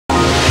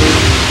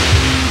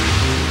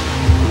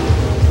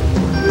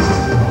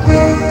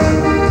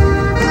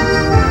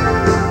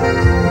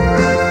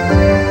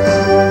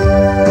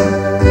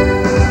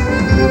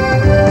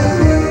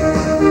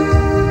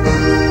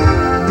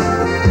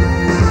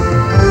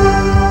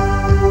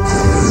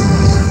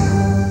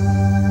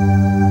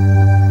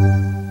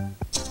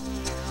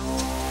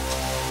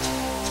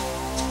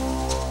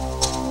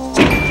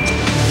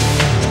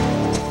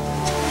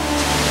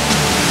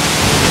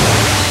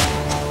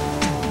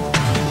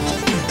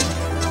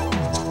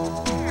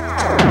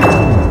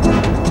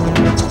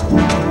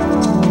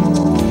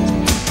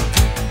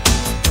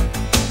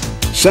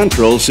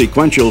Central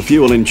sequential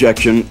fuel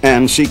injection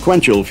and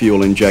sequential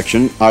fuel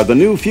injection are the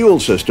new fuel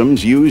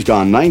systems used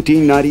on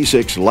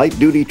 1996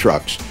 light-duty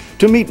trucks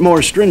to meet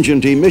more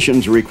stringent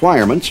emissions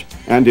requirements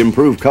and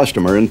improve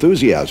customer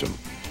enthusiasm.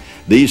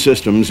 These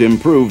systems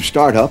improve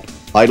startup,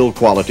 idle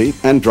quality,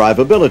 and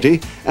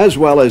drivability, as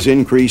well as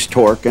increase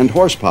torque and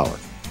horsepower.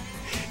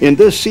 In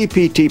this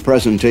CPT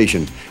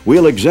presentation,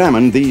 we'll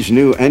examine these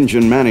new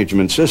engine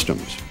management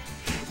systems.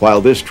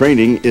 While this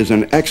training is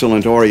an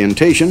excellent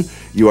orientation,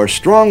 you are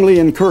strongly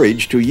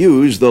encouraged to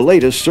use the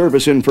latest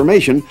service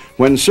information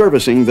when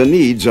servicing the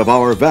needs of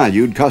our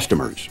valued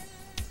customers.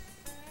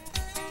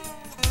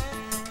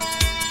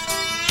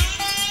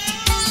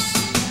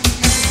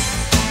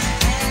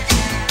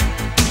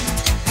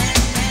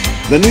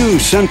 The new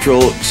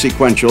central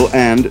sequential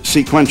and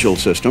sequential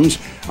systems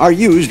are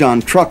used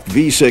on truck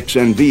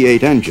V6 and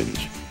V8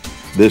 engines.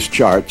 This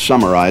chart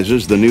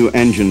summarizes the new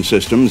engine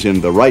systems in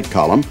the right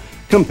column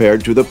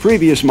compared to the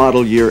previous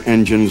model year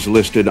engines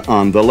listed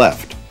on the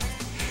left.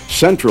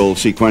 Central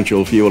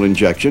sequential fuel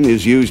injection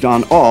is used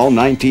on all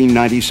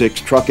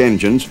 1996 truck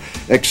engines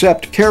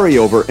except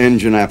carryover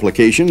engine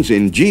applications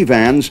in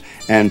G-vans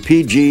and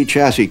PG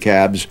chassis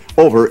cabs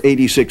over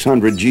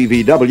 8600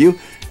 GVW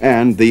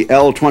and the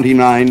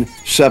L29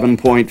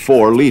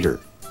 7.4 liter.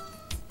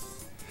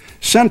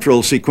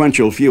 Central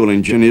sequential fuel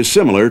engine is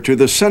similar to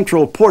the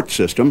central port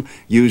system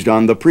used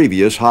on the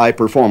previous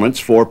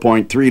high-performance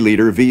 4.3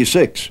 liter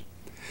V6.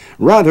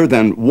 Rather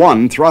than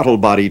one throttle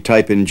body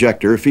type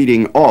injector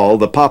feeding all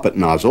the poppet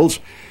nozzles,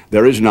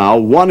 there is now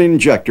one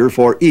injector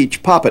for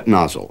each poppet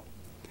nozzle.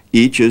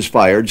 Each is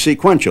fired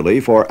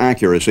sequentially for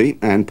accuracy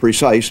and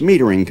precise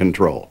metering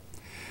control.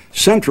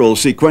 Central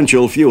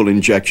sequential fuel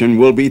injection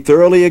will be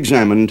thoroughly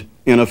examined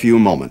in a few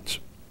moments.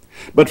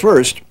 But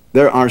first,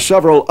 there are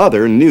several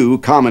other new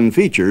common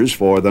features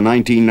for the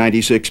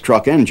 1996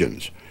 truck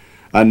engines.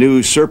 A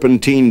new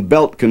serpentine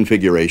belt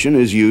configuration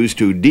is used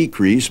to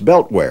decrease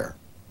belt wear.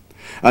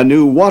 A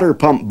new water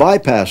pump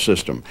bypass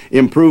system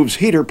improves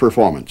heater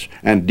performance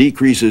and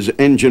decreases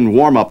engine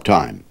warm-up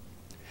time.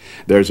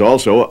 There's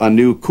also a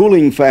new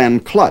cooling fan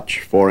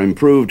clutch for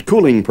improved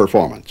cooling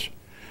performance.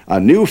 A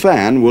new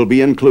fan will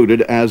be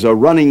included as a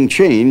running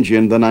change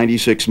in the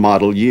 96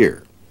 model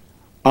year.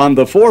 On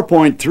the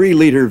 4.3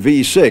 liter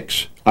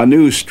V6, a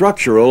new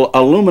structural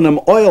aluminum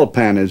oil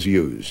pan is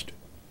used.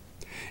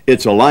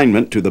 Its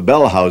alignment to the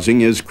bell housing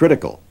is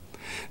critical.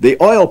 The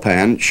oil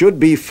pan should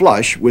be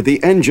flush with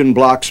the engine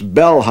block's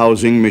bell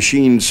housing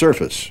machined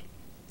surface.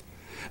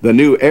 The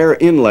new air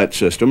inlet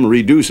system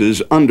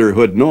reduces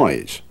underhood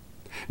noise.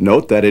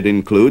 Note that it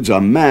includes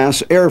a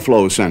mass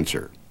airflow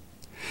sensor.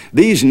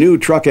 These new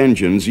truck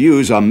engines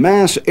use a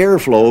mass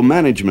airflow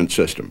management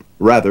system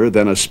rather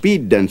than a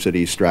speed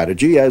density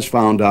strategy as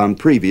found on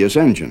previous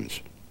engines.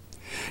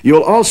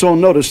 You'll also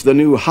notice the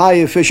new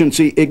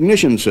high-efficiency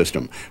ignition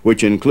system,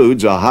 which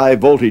includes a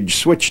high-voltage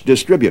switch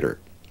distributor.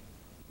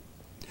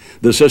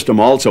 The system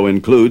also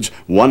includes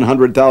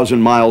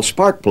 100,000-mile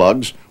spark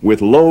plugs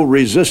with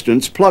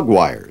low-resistance plug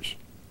wires.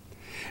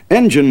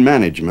 Engine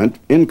management,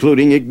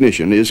 including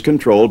ignition, is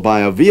controlled by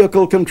a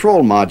Vehicle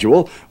Control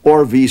Module,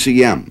 or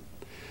VCM.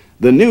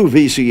 The new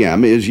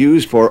VCM is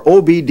used for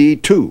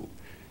OBD2.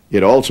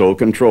 It also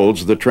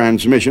controls the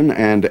transmission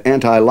and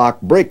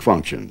anti-lock brake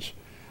functions.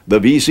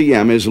 The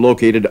VCM is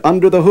located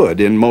under the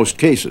hood in most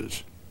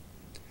cases.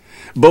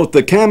 Both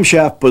the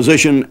camshaft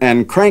position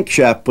and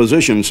crankshaft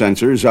position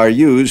sensors are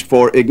used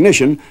for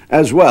ignition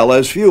as well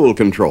as fuel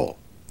control.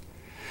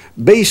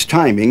 Base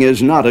timing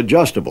is not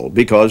adjustable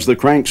because the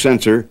crank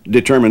sensor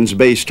determines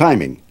base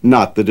timing,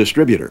 not the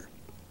distributor.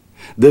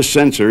 This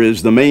sensor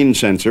is the main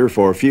sensor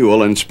for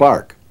fuel and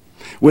spark.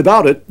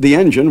 Without it, the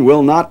engine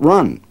will not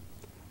run.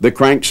 The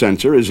crank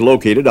sensor is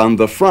located on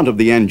the front of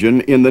the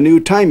engine in the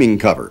new timing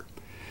cover.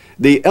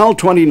 The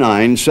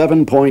L29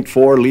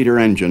 7.4 liter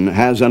engine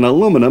has an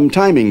aluminum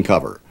timing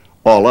cover.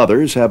 All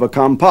others have a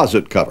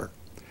composite cover.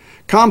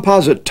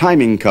 Composite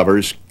timing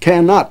covers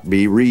cannot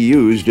be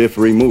reused if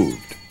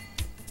removed.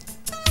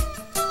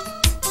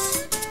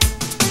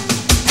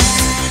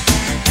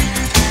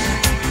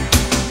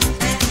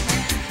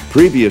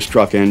 Previous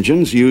truck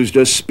engines used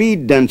a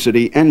speed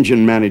density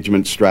engine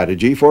management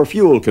strategy for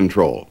fuel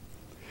control.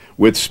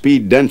 With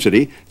speed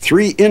density,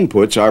 three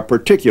inputs are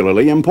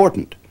particularly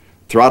important: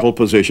 throttle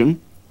position,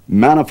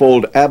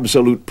 manifold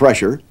absolute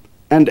pressure,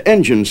 and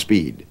engine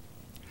speed.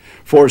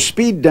 For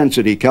speed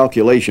density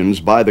calculations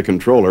by the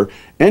controller,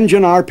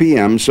 engine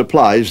RPM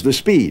supplies the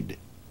speed.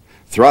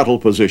 Throttle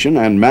position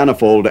and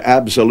manifold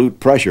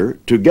absolute pressure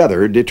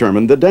together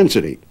determine the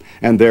density,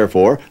 and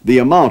therefore the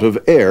amount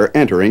of air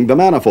entering the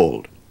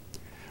manifold.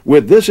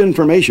 With this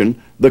information,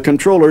 the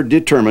controller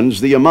determines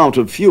the amount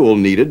of fuel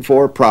needed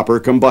for proper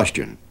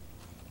combustion.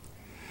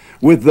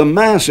 With the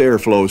mass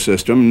airflow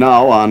system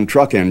now on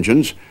truck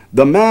engines,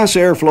 the mass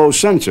airflow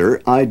sensor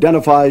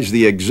identifies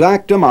the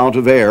exact amount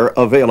of air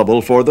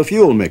available for the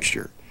fuel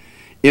mixture.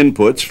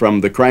 Inputs from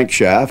the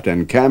crankshaft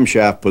and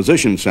camshaft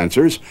position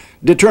sensors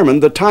determine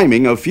the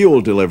timing of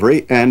fuel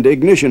delivery and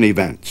ignition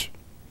events.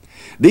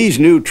 These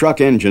new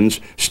truck engines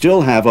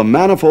still have a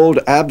manifold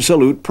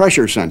absolute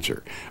pressure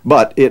sensor,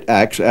 but it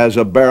acts as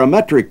a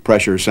barometric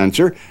pressure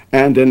sensor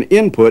and an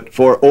input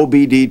for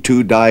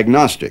OBD2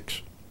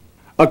 diagnostics.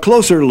 A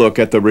closer look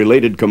at the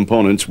related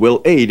components will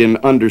aid in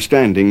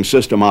understanding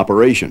system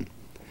operation.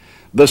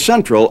 The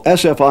central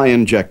SFI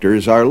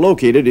injectors are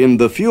located in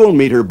the fuel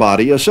meter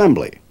body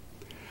assembly.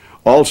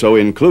 Also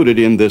included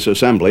in this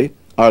assembly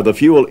are the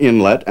fuel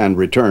inlet and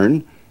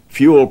return,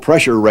 fuel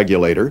pressure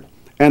regulator,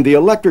 and the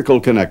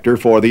electrical connector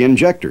for the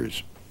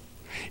injectors.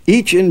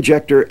 Each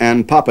injector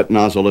and poppet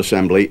nozzle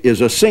assembly is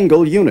a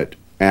single unit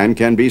and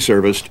can be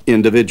serviced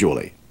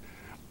individually.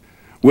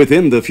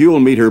 Within the fuel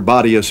meter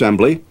body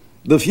assembly,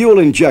 the fuel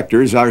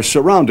injectors are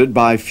surrounded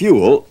by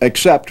fuel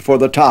except for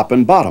the top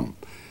and bottom.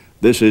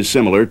 This is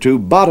similar to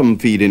bottom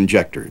feed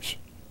injectors.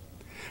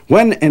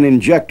 When an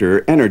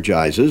injector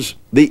energizes,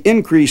 the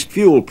increased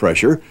fuel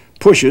pressure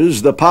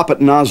pushes the poppet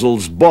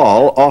nozzle's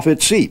ball off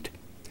its seat.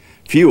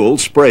 Fuel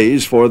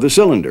sprays for the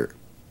cylinder.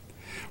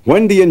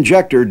 When the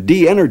injector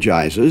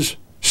de-energizes,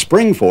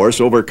 spring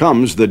force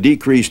overcomes the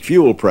decreased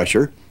fuel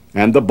pressure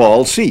and the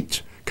ball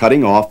seats,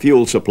 cutting off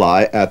fuel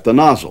supply at the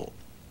nozzle.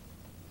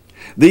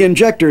 The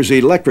injector's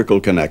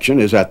electrical connection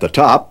is at the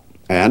top,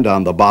 and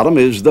on the bottom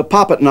is the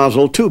poppet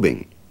nozzle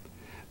tubing.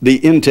 The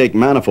intake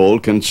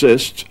manifold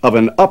consists of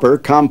an upper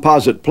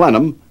composite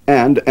plenum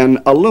and an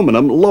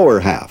aluminum lower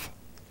half.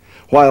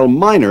 While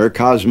minor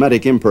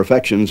cosmetic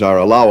imperfections are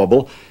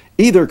allowable,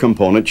 either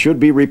component should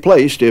be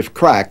replaced if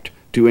cracked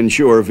to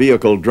ensure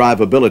vehicle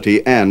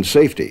drivability and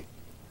safety.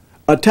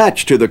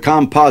 Attached to the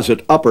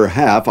composite upper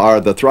half are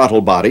the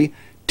throttle body,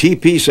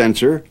 TP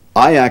sensor,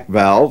 IAC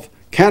valve,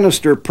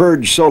 canister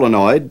purge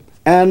solenoid,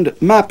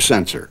 and map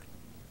sensor.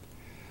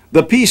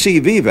 The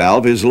PCV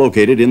valve is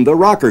located in the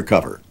rocker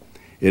cover.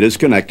 It is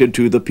connected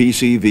to the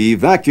PCV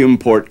vacuum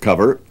port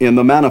cover in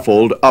the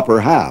manifold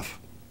upper half.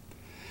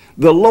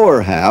 The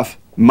lower half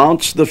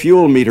mounts the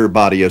fuel meter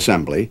body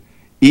assembly,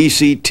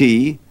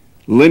 ECT,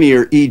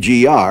 linear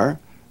EGR,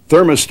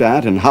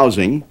 thermostat and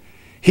housing,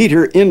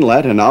 heater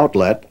inlet and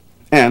outlet,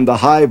 and the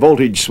high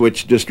voltage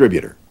switch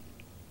distributor.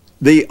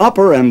 The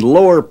upper and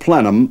lower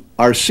plenum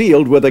are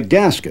sealed with a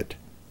gasket.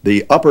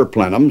 The upper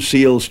plenum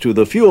seals to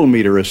the fuel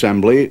meter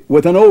assembly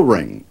with an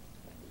O-ring.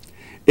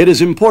 It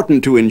is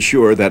important to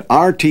ensure that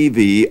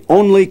RTV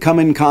only come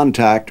in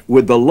contact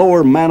with the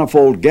lower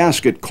manifold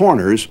gasket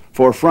corners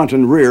for front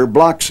and rear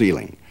block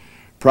sealing.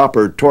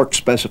 Proper torque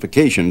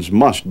specifications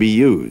must be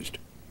used.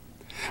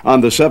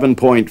 On the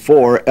 7.4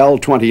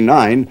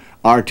 L29,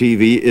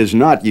 RTV is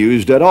not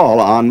used at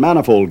all on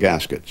manifold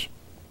gaskets.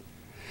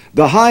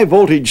 The high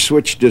voltage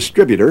switch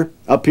distributor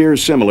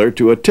appears similar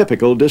to a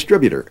typical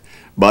distributor,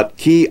 but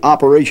key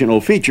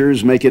operational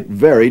features make it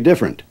very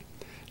different.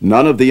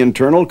 None of the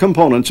internal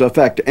components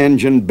affect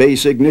engine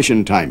base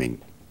ignition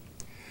timing.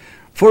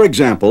 For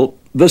example,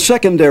 the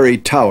secondary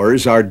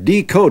towers are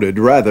decoded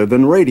rather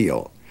than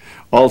radial.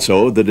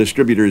 Also, the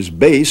distributor's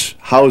base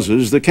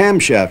houses the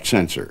camshaft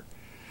sensor.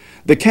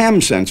 The cam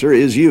sensor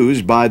is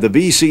used by the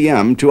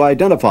VCM to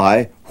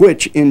identify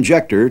which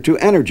injector to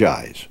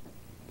energize.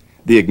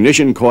 The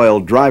ignition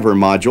coil driver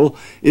module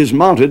is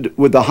mounted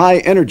with the high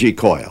energy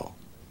coil.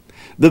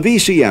 The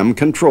VCM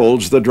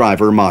controls the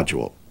driver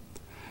module.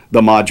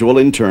 The module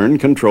in turn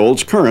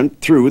controls current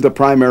through the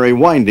primary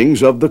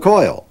windings of the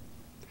coil.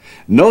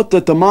 Note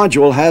that the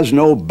module has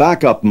no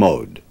backup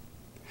mode.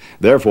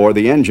 Therefore,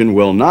 the engine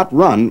will not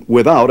run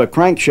without a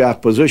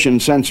crankshaft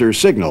position sensor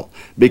signal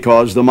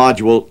because the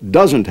module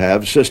doesn't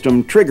have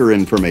system trigger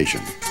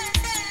information.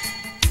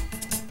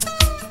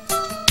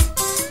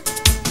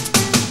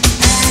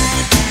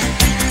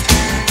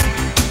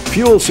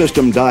 Fuel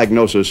system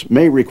diagnosis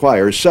may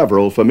require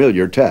several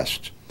familiar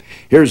tests.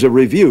 Here's a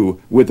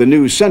review with the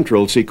new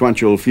central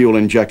sequential fuel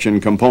injection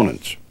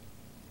components.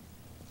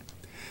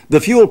 The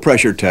fuel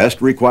pressure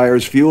test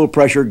requires fuel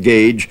pressure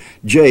gauge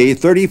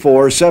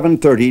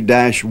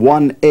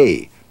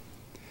J34730-1A.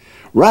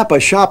 Wrap a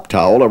shop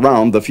towel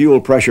around the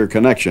fuel pressure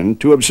connection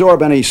to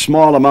absorb any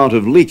small amount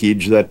of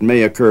leakage that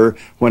may occur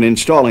when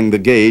installing the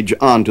gauge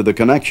onto the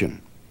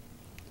connection.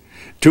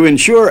 To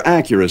ensure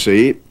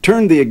accuracy,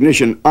 turn the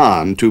ignition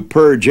on to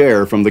purge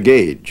air from the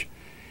gauge.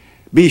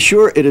 Be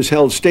sure it is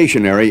held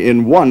stationary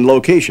in one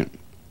location.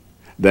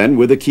 Then,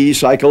 with the key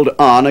cycled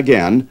on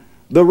again,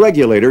 the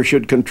regulator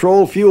should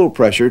control fuel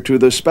pressure to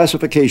the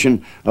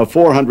specification of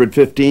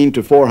 415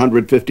 to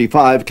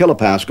 455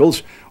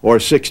 kilopascals or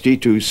 60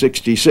 to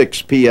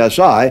 66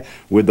 psi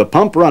with the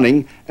pump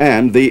running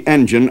and the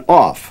engine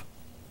off.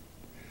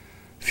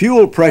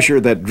 Fuel pressure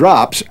that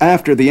drops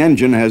after the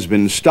engine has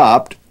been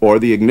stopped or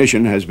the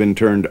ignition has been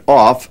turned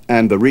off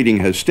and the reading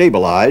has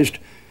stabilized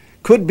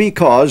could be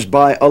caused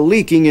by a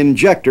leaking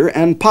injector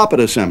and poppet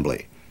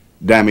assembly,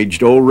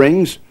 damaged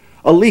O-rings,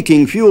 a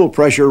leaking fuel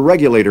pressure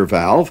regulator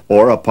valve,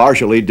 or a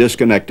partially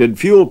disconnected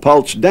fuel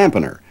pulse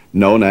dampener,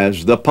 known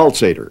as the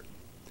pulsator.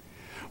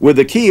 With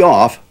the key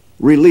off,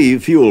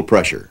 relieve fuel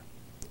pressure.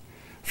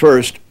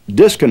 First,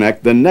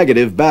 disconnect the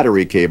negative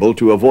battery cable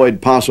to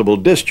avoid possible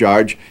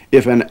discharge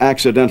if an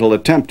accidental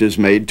attempt is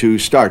made to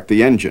start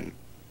the engine.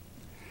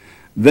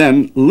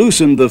 Then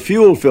loosen the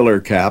fuel filler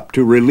cap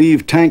to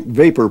relieve tank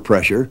vapor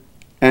pressure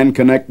and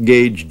connect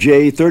gauge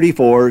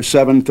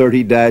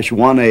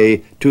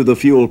J34730-1A to the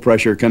fuel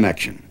pressure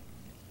connection.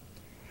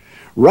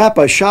 Wrap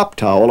a shop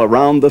towel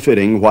around the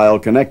fitting while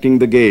connecting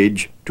the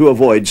gauge to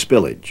avoid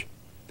spillage.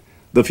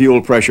 The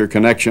fuel pressure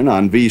connection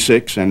on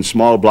V6 and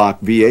small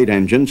block V8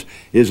 engines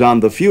is on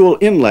the fuel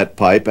inlet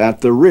pipe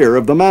at the rear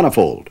of the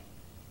manifold.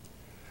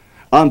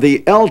 On the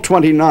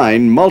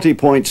L29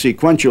 multi-point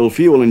sequential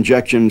fuel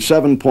injection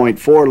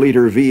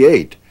 7.4-liter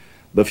V8,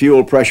 the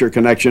fuel pressure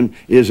connection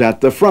is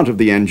at the front of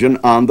the engine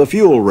on the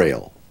fuel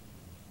rail.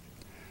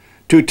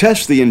 To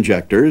test the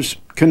injectors,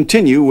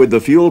 continue with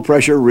the fuel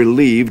pressure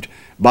relieved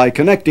by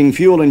connecting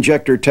fuel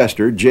injector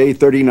tester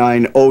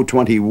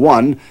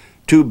J39021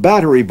 to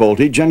battery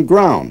voltage and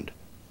ground.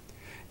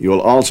 You'll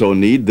also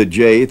need the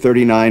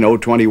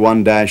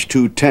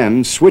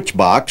J39021-210 switch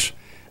box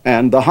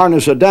and the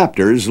harness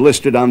adapters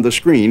listed on the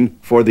screen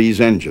for these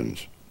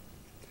engines.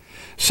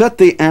 Set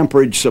the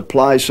amperage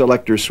supply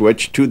selector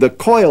switch to the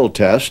coil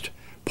test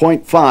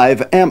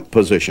 0.5 amp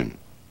position.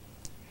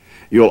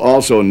 You'll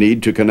also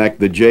need to connect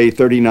the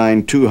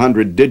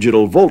J39200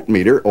 digital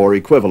voltmeter or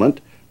equivalent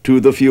to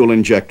the fuel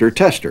injector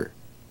tester.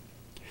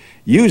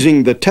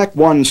 Using the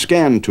Tech1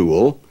 scan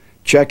tool,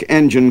 check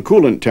engine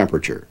coolant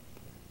temperature.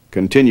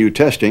 Continue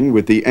testing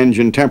with the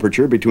engine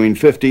temperature between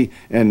 50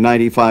 and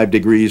 95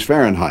 degrees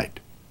Fahrenheit.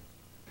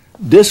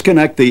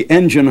 Disconnect the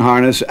engine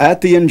harness at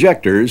the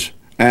injectors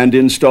and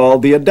install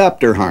the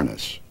adapter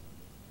harness.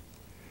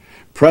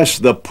 Press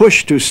the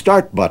push to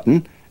start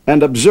button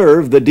and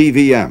observe the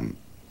DVM.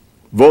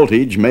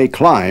 Voltage may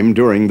climb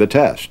during the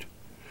test.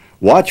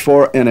 Watch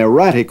for an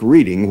erratic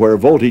reading where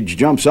voltage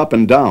jumps up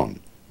and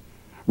down.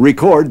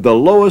 Record the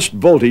lowest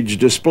voltage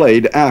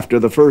displayed after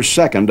the first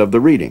second of the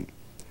reading.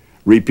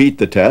 Repeat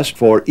the test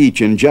for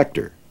each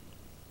injector.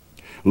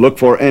 Look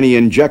for any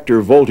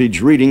injector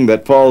voltage reading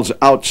that falls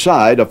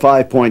outside a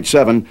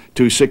 5.7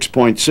 to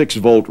 6.6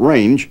 volt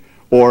range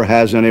or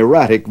has an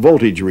erratic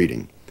voltage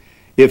reading.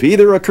 If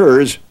either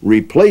occurs,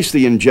 replace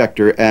the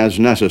injector as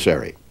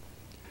necessary.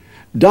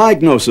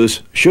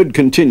 Diagnosis should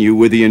continue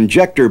with the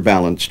injector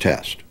balance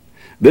test.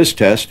 This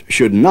test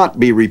should not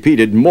be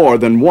repeated more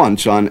than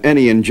once on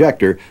any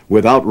injector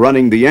without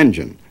running the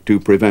engine to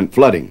prevent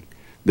flooding.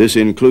 This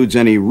includes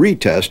any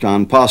retest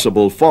on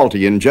possible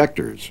faulty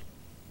injectors.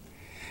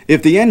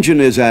 If the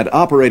engine is at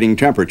operating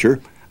temperature,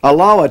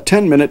 allow a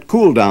 10-minute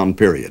cool-down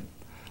period.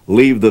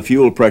 Leave the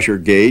fuel pressure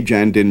gauge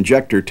and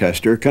injector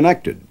tester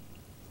connected.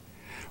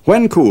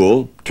 When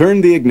cool,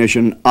 turn the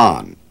ignition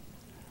on.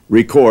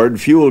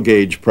 Record fuel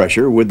gauge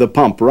pressure with the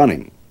pump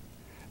running.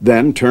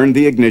 Then turn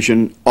the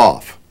ignition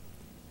off.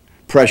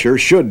 Pressure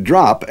should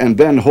drop and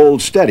then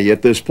hold steady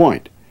at this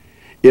point.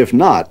 If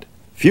not,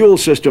 fuel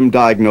system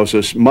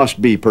diagnosis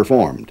must be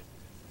performed.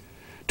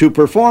 To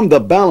perform the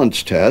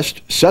balance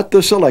test, set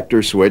the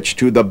selector switch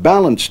to the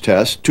balance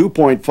test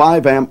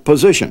 2.5 amp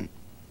position.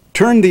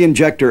 Turn the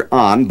injector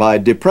on by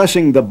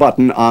depressing the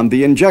button on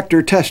the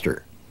injector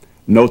tester.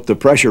 Note the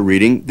pressure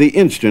reading the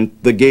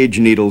instant the gauge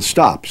needle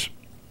stops.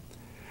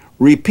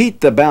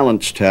 Repeat the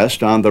balance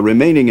test on the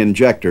remaining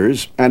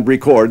injectors and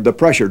record the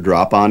pressure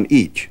drop on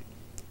each.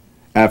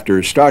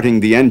 After starting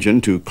the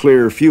engine to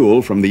clear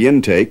fuel from the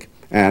intake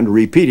and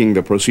repeating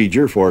the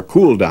procedure for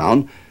cool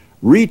down,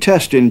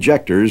 retest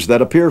injectors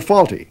that appear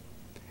faulty.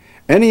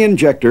 Any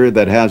injector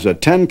that has a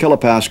 10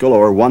 kilopascal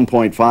or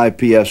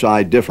 1.5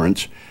 psi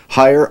difference,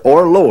 higher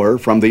or lower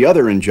from the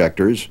other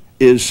injectors,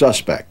 is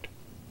suspect.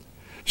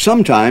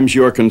 Sometimes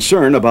your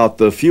concern about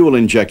the fuel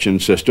injection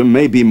system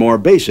may be more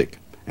basic,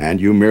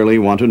 and you merely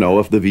want to know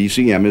if the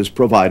VCM is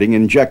providing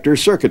injector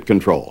circuit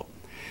control.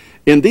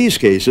 In these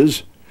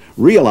cases,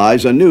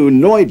 realize a new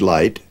Noid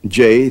light,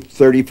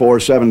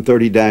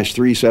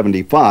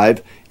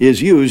 J34730-375,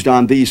 is used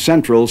on these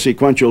central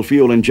sequential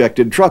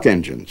fuel-injected truck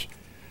engines.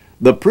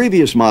 The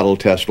previous model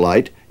test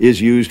light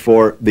is used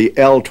for the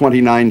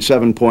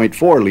L29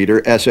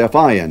 7.4-liter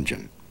SFI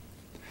engine.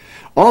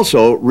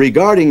 Also,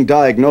 regarding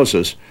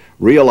diagnosis,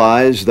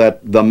 realize that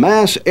the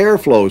mass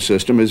airflow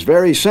system is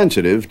very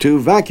sensitive to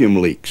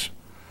vacuum leaks.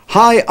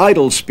 High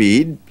idle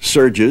speed,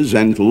 surges,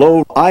 and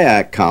low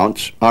IAC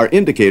counts are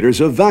indicators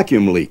of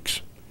vacuum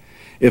leaks.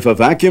 If a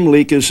vacuum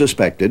leak is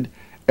suspected,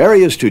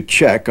 areas to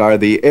check are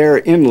the air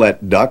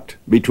inlet duct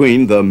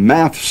between the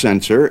MAF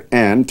sensor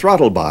and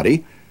throttle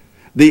body,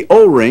 the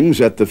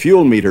O-rings at the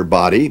fuel meter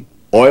body,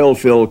 oil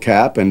fill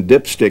cap and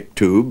dipstick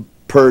tube,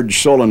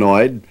 purge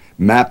solenoid,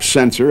 MAP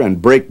sensor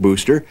and brake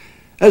booster,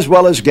 as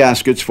well as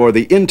gaskets for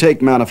the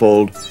intake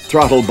manifold,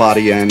 throttle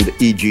body, and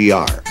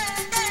EGR.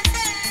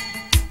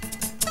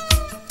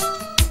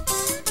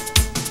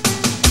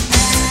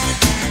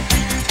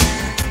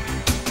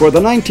 For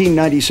the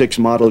 1996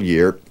 model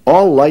year,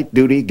 all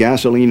light-duty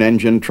gasoline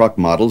engine truck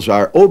models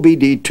are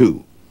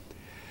OBD2.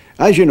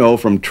 As you know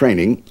from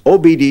training,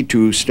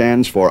 OBD2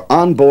 stands for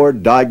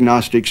Onboard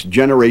Diagnostics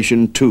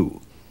Generation 2.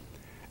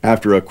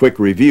 After a quick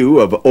review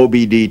of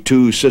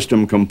OBD2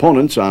 system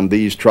components on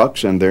these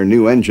trucks and their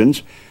new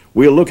engines,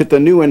 we'll look at the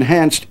new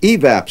enhanced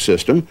EVAP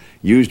system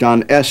used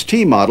on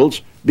ST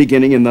models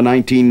beginning in the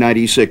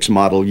 1996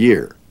 model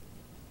year.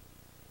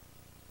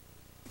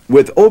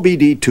 With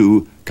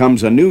OBD2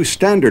 comes a new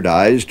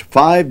standardized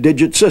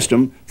 5-digit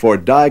system for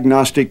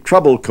diagnostic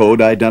trouble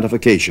code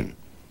identification.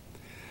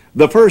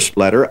 The first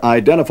letter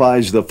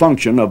identifies the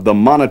function of the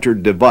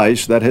monitored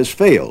device that has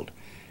failed,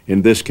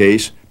 in this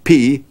case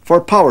P for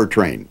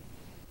powertrain.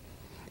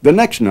 The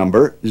next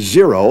number,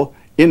 0,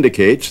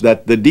 indicates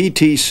that the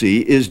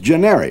DTC is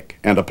generic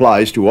and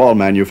applies to all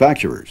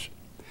manufacturers.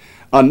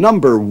 A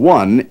number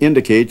 1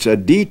 indicates a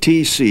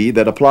DTC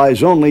that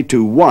applies only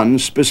to one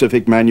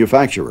specific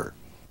manufacturer.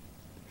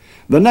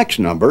 The next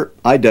number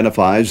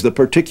identifies the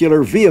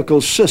particular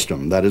vehicle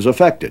system that is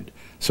affected,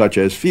 such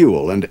as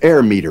fuel and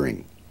air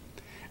metering.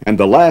 And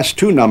the last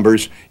two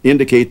numbers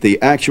indicate the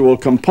actual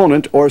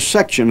component or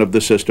section of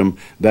the system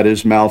that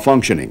is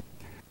malfunctioning.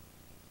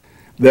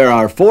 There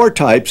are 4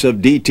 types of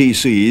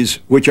DTCs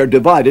which are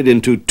divided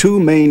into 2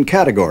 main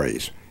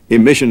categories,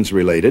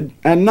 emissions-related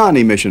and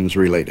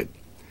non-emissions-related.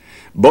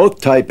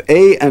 Both Type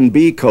A and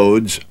B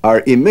codes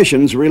are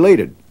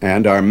emissions-related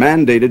and are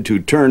mandated to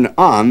turn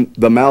on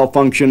the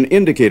malfunction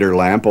indicator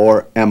lamp,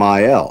 or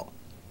MIL.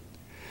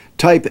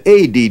 Type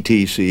A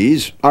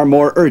DTCs are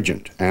more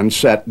urgent and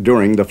set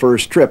during the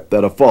first trip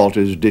that a fault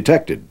is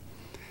detected.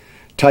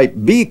 Type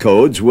B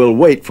codes will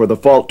wait for the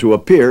fault to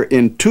appear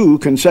in 2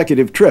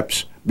 consecutive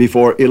trips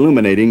before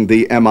illuminating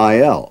the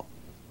MIL.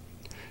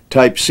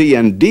 Type C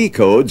and D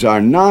codes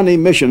are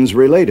non-emissions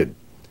related.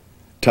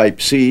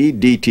 Type C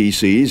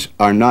DTCs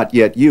are not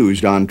yet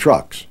used on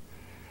trucks.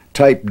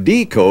 Type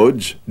D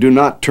codes do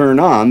not turn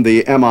on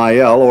the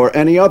MIL or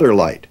any other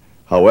light.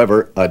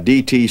 However, a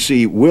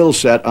DTC will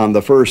set on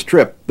the first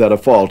trip that a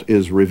fault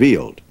is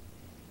revealed.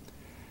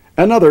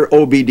 Another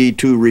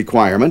OBD2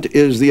 requirement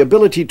is the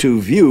ability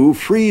to view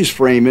freeze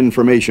frame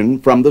information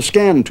from the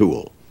scan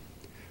tool.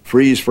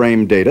 Freeze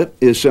frame data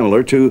is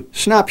similar to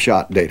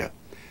snapshot data,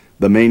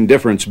 the main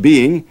difference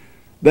being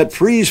that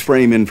freeze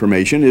frame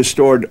information is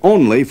stored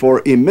only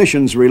for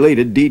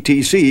emissions-related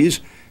DTCs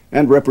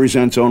and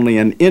represents only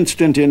an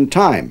instant in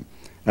time,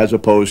 as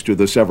opposed to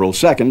the several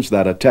seconds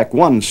that a Tech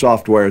 1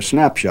 software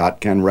snapshot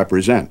can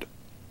represent.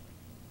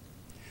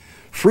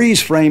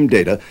 Freeze frame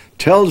data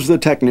tells the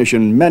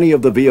technician many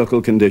of the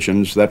vehicle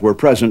conditions that were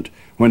present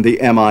when the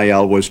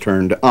MIL was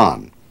turned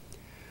on.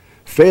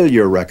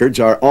 Failure records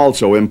are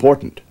also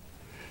important.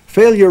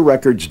 Failure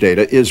records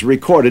data is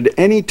recorded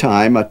any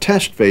time a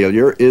test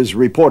failure is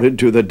reported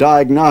to the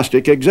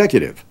diagnostic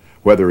executive,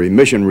 whether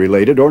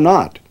emission-related or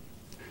not.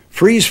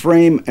 Freeze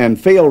frame and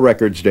fail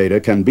records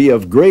data can be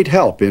of great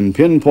help in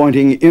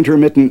pinpointing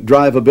intermittent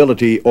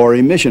drivability or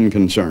emission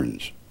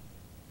concerns.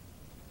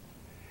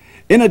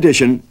 In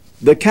addition,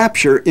 the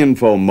Capture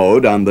Info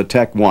mode on the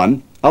Tech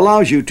 1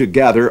 allows you to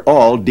gather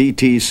all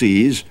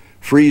DTCs,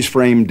 freeze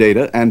frame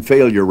data, and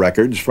failure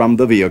records from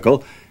the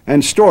vehicle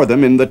and store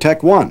them in the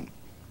Tech 1.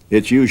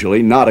 It's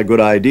usually not a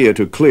good idea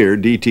to clear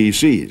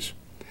DTCs.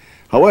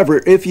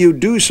 However, if you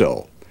do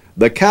so,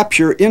 the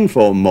Capture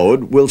Info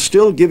mode will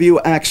still give you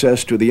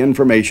access to the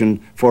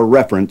information for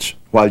reference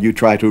while you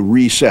try to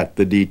reset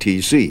the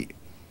DTC.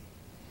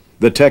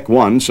 The Tech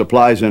 1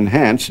 supplies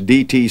enhanced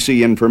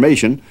DTC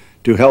information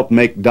to help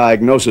make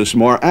diagnosis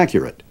more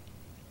accurate.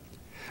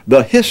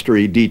 The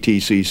History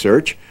DTC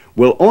search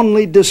will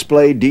only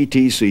display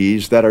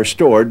DTCs that are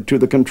stored to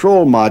the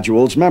control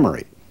module's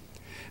memory.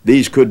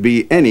 These could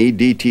be any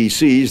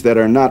DTCs that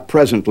are not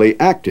presently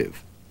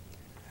active.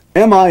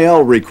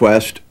 MIL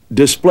request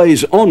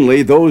displays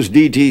only those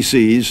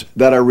DTCs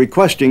that are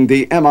requesting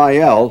the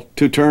MIL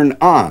to turn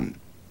on.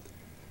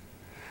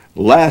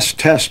 Last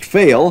test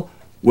fail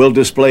will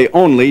display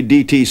only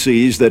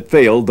DTCs that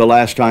failed the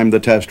last time the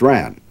test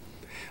ran.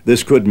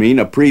 This could mean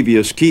a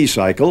previous key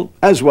cycle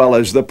as well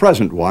as the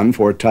present one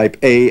for Type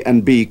A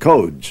and B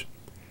codes.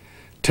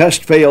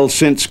 Test fail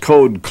since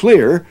code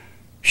clear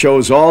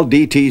shows all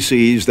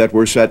DTCs that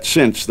were set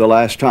since the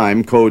last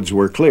time codes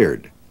were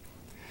cleared.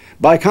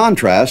 By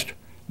contrast,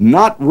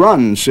 Not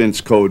Run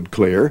Since Code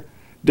Clear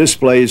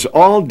displays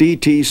all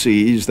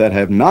DTCs that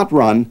have not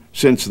run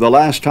since the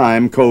last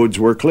time codes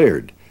were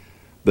cleared.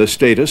 The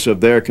status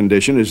of their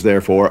condition is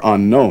therefore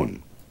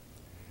unknown.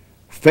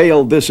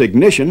 Fail this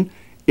ignition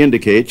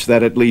indicates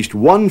that at least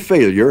one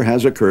failure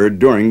has occurred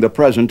during the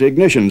present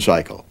ignition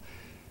cycle.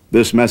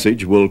 This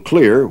message will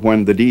clear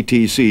when the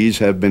DTCs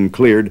have been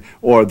cleared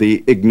or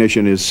the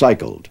ignition is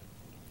cycled.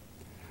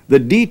 The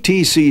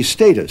DTC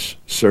status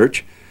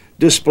search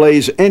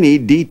displays any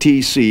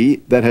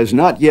DTC that has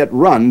not yet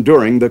run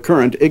during the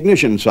current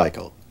ignition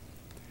cycle.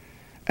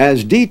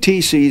 As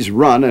DTCs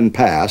run and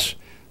pass,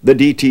 the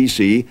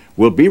DTC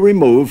will be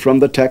removed from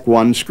the Tech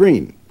 1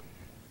 screen.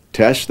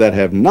 Tests that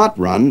have not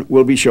run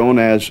will be shown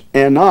as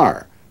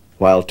NR,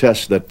 while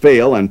tests that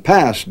fail and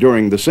pass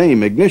during the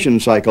same ignition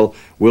cycle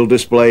will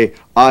display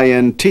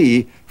INT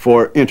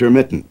for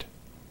intermittent.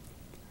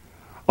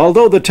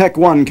 Although the Tech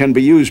 1 can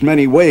be used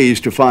many ways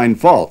to find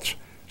faults,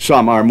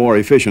 some are more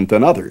efficient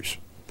than others.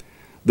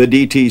 The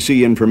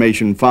DTC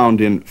information found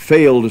in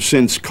Failed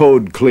Since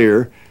Code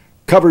Clear,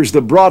 covers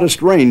the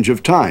broadest range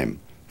of time.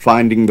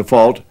 Finding the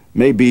fault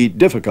may be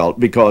difficult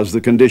because the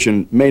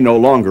condition may no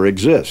longer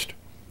exist.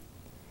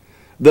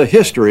 The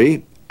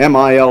history,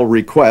 MIL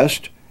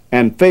request,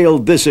 and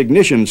failed this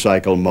ignition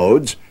cycle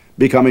modes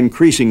become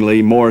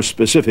increasingly more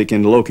specific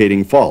in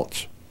locating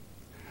faults.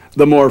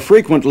 The more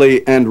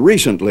frequently and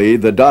recently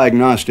the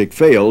diagnostic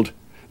failed,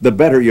 the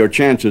better your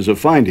chances of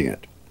finding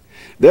it.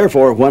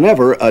 Therefore,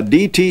 whenever a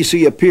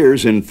DTC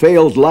appears in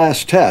failed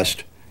last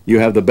test, you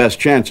have the best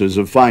chances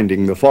of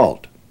finding the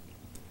fault.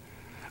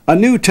 A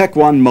new Tech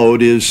 1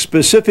 mode is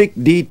Specific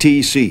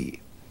DTC.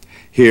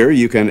 Here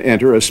you can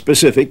enter a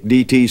specific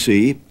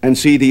DTC and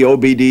see the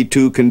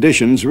OBD2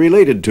 conditions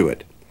related to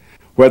it.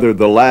 Whether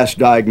the last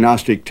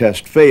diagnostic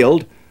test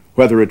failed,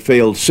 whether it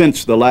failed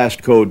since the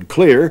last code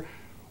clear,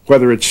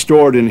 whether it's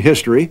stored in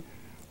history,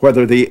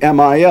 whether the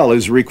MIL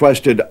is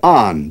requested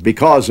on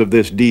because of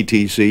this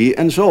DTC,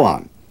 and so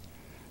on.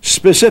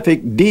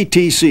 Specific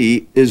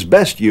DTC is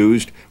best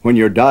used when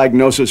your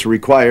diagnosis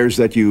requires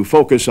that you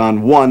focus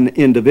on one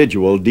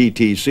individual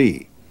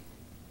DTC.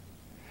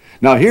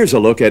 Now here's a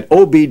look at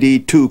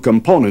OBD2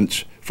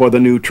 components for the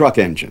new truck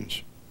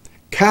engines.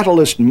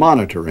 Catalyst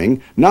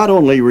monitoring not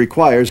only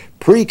requires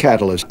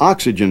pre-catalyst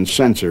oxygen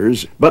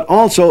sensors, but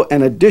also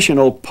an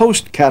additional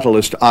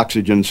post-catalyst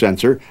oxygen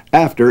sensor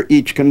after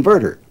each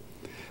converter.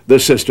 The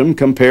system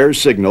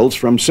compares signals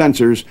from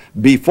sensors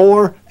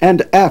before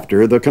and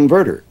after the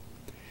converter.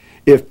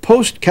 If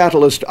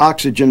post-catalyst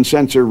oxygen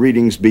sensor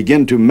readings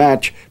begin to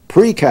match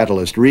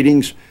pre-catalyst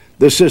readings,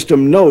 the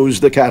system knows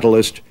the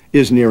catalyst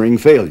is nearing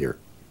failure.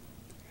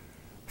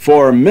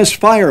 For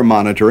misfire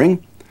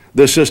monitoring,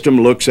 the system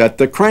looks at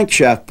the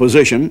crankshaft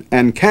position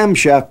and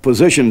camshaft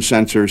position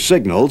sensor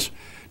signals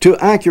to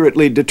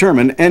accurately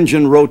determine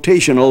engine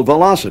rotational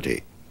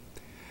velocity.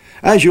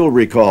 As you'll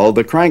recall,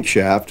 the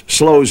crankshaft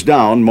slows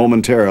down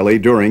momentarily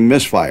during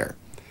misfire.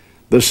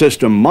 The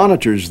system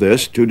monitors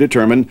this to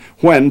determine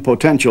when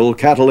potential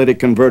catalytic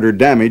converter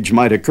damage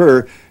might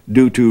occur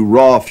due to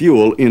raw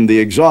fuel in the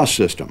exhaust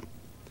system.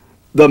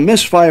 The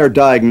misfire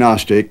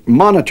diagnostic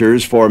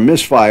monitors for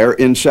misfire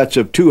in sets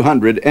of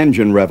 200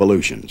 engine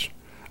revolutions.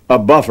 A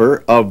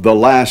buffer of the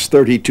last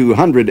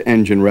 3,200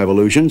 engine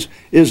revolutions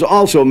is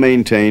also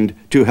maintained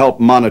to help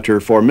monitor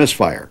for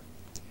misfire.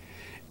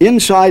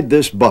 Inside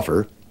this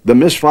buffer, the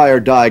misfire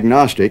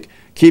diagnostic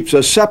keeps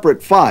a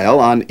separate file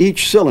on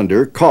each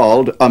cylinder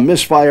called a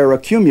misfire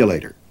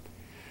accumulator.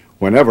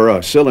 Whenever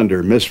a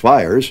cylinder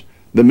misfires,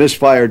 the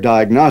misfire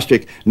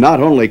diagnostic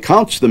not only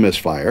counts the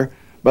misfire,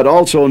 but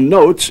also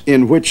notes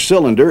in which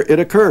cylinder it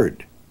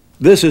occurred.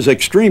 This is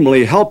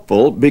extremely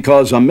helpful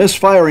because a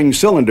misfiring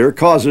cylinder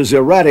causes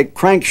erratic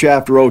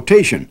crankshaft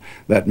rotation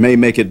that may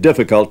make it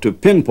difficult to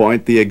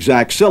pinpoint the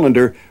exact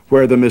cylinder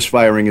where the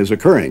misfiring is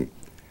occurring.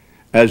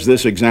 As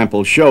this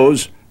example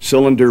shows,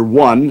 cylinder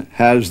 1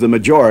 has the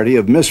majority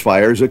of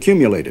misfires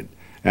accumulated,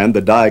 and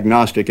the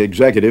diagnostic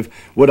executive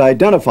would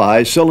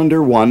identify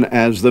cylinder 1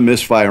 as the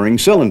misfiring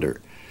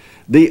cylinder.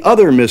 The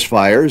other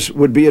misfires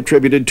would be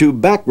attributed to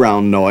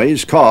background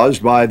noise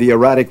caused by the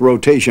erratic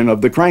rotation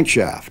of the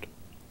crankshaft.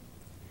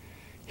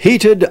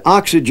 Heated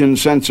oxygen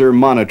sensor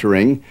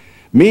monitoring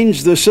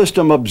means the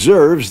system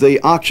observes the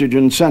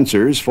oxygen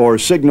sensors for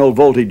signal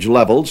voltage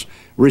levels,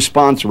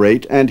 response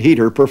rate, and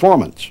heater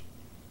performance.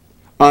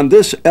 On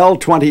this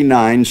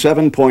L29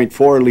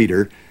 7.4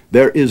 liter,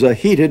 there is a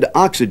heated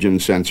oxygen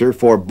sensor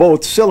for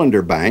both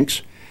cylinder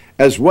banks,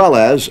 as well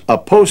as a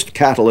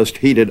post-catalyst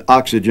heated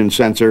oxygen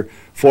sensor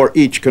for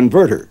each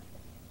converter.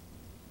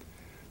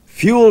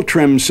 Fuel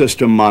trim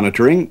system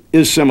monitoring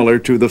is similar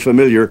to the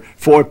familiar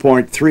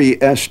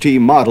 4.3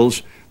 ST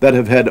models that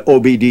have had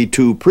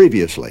OBD2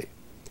 previously.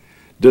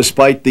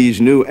 Despite these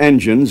new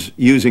engines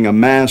using a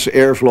mass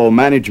airflow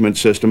management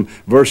system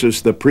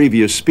versus the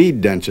previous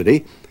speed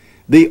density,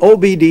 the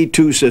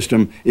OBD2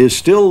 system is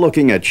still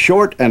looking at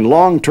short and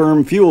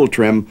long-term fuel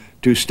trim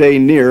to stay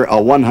near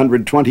a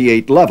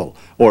 128 level,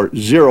 or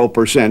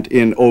 0%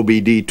 in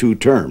OBD2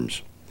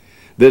 terms.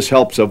 This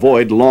helps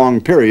avoid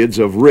long periods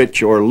of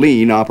rich or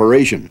lean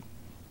operation.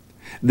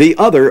 The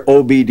other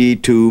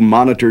OBD2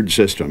 monitored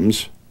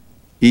systems,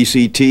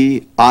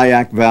 ECT,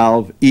 IAC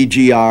valve,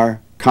 EGR,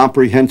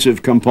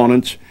 comprehensive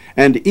components,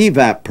 and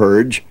evap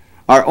purge,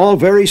 are all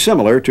very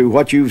similar to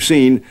what you've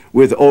seen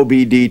with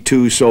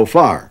OBD2 so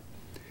far.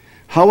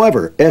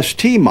 However,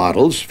 ST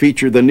models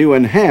feature the new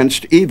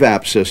enhanced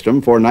evap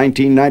system for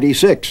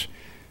 1996,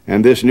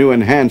 and this new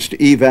enhanced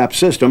evap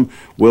system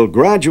will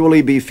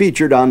gradually be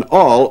featured on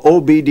all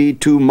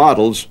OBD2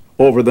 models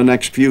over the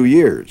next few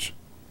years.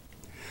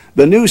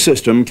 The new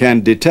system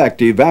can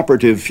detect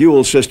evaporative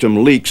fuel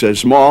system leaks as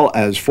small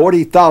as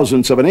 40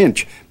 thousandths of an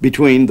inch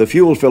between the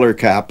fuel filler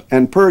cap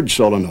and purge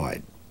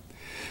solenoid.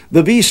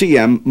 The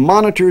VCM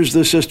monitors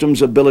the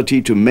system's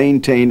ability to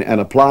maintain an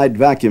applied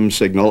vacuum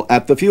signal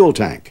at the fuel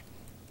tank.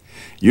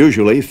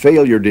 Usually,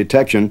 failure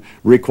detection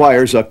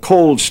requires a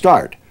cold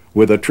start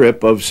with a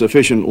trip of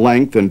sufficient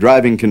length and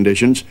driving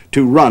conditions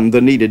to run the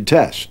needed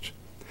tests.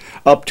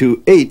 Up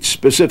to 8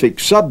 specific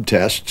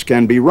subtests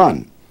can be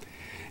run.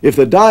 If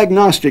the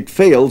diagnostic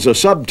fails a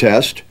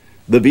subtest,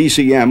 The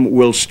VCM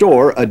will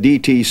store a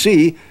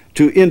DTC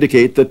to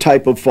indicate the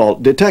type of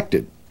fault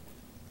detected.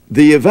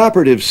 The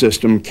evaporative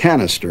system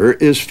canister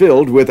is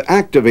filled with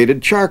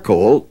activated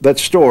charcoal that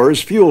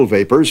stores fuel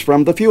vapors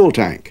from the fuel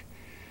tank.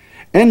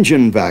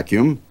 Engine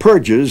vacuum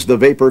purges the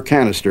vapor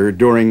canister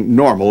during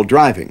normal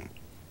driving.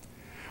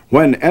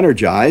 When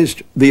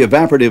energized, the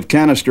evaporative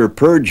canister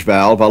purge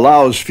valve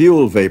allows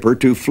fuel vapor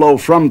to flow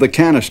from the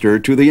canister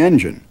to the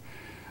engine.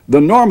 The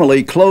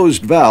normally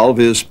closed valve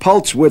is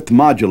pulse width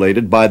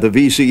modulated by the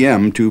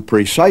VCM to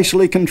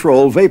precisely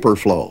control vapor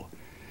flow.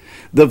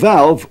 The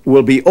valve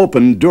will be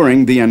opened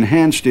during the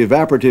enhanced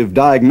evaporative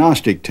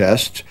diagnostic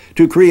tests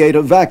to create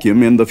a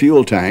vacuum in the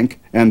fuel tank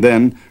and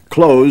then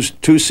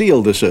closed to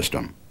seal the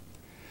system.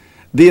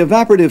 The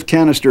evaporative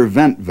canister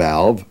vent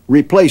valve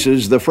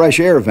replaces the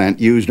fresh air vent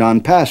used on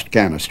past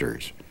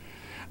canisters.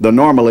 The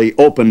normally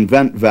open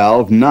vent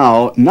valve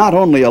now not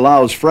only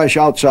allows fresh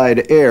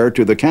outside air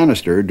to the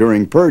canister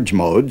during purge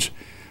modes,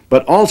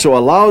 but also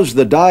allows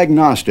the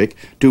diagnostic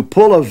to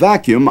pull a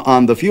vacuum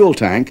on the fuel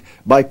tank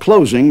by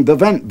closing the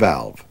vent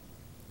valve.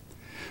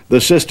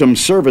 The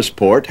system's service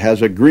port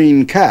has a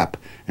green cap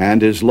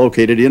and is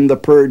located in the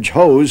purge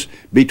hose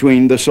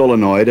between the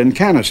solenoid and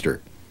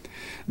canister.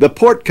 The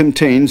port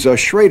contains a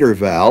Schrader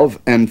valve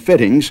and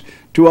fittings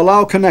to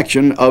allow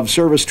connection of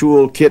service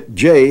tool kit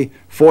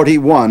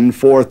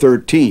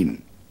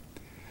J41413.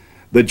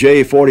 The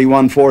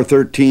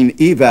J41413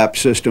 evap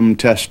system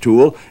test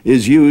tool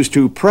is used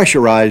to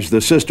pressurize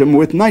the system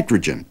with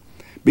nitrogen.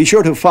 Be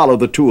sure to follow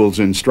the tool's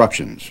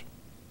instructions.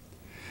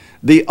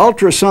 The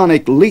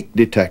ultrasonic leak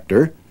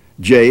detector,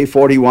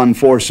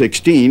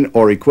 J41416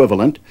 or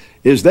equivalent,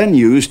 is then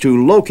used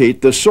to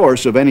locate the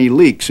source of any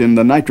leaks in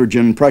the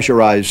nitrogen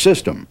pressurized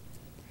system.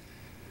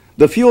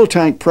 The fuel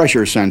tank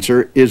pressure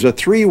sensor is a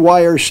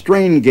 3-wire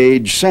strain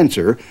gauge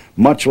sensor,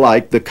 much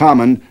like the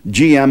common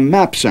GM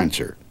map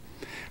sensor.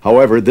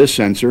 However, this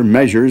sensor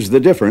measures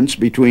the difference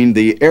between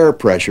the air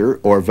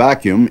pressure or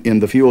vacuum in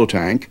the fuel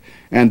tank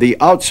and the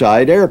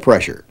outside air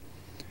pressure.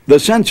 The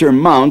sensor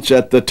mounts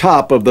at the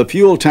top of the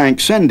fuel tank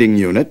sending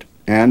unit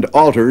and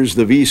alters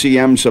the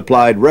VCM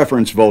supplied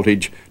reference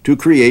voltage to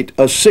create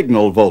a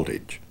signal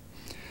voltage.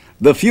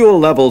 The fuel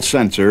level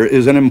sensor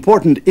is an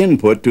important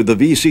input to the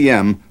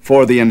VCM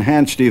for the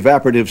enhanced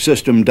evaporative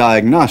system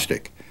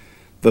diagnostic.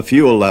 The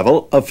fuel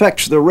level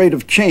affects the rate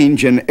of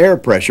change in air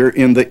pressure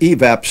in the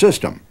evap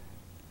system.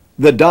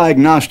 The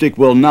diagnostic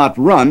will not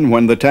run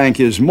when the tank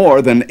is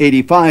more than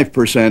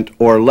 85%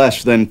 or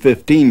less than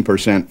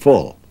 15%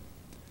 full.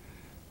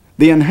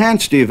 The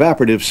enhanced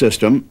evaporative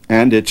system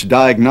and its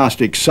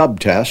diagnostic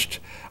subtests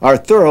are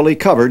thoroughly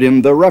covered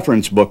in the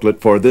reference booklet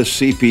for this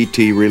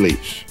CPT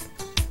release.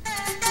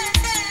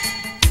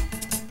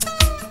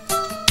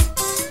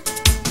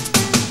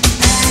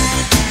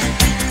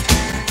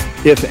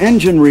 If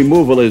engine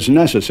removal is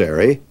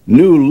necessary,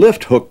 new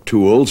lift hook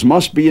tools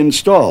must be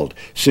installed,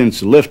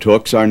 since lift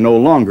hooks are no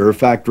longer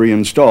factory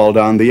installed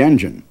on the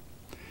engine.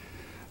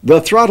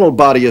 The throttle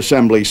body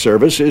assembly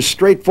service is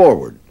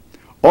straightforward.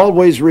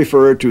 Always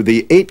refer to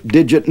the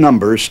 8-digit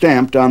number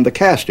stamped on the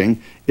casting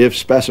if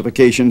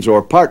specifications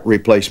or part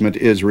replacement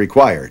is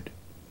required.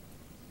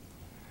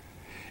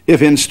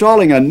 If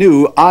installing a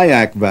new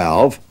IAC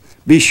valve,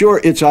 be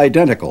sure it's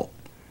identical.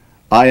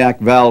 IAC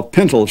valve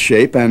pintle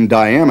shape and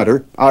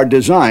diameter are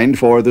designed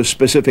for the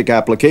specific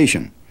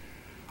application.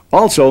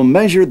 Also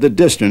measure the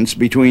distance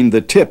between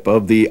the tip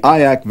of the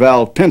IAC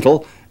valve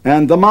pintle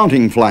and the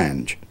mounting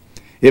flange.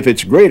 If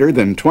it's greater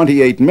than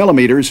 28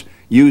 millimeters,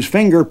 use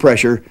finger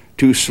pressure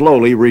to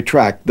slowly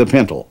retract the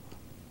pintle.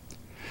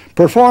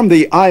 Perform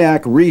the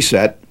IAC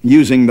reset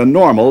using the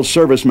normal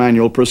service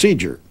manual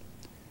procedure.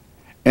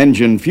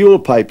 Engine fuel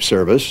pipe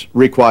service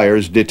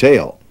requires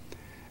detail.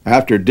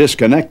 After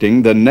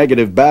disconnecting the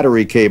negative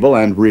battery cable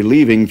and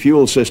relieving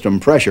fuel system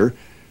pressure,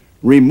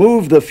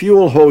 remove the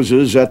fuel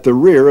hoses at the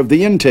rear of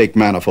the intake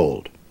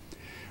manifold.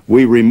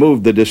 We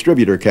removed the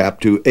distributor cap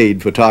to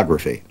aid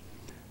photography.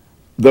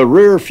 The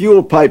rear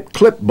fuel pipe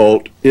clip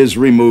bolt is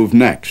removed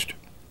next,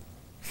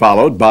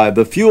 followed by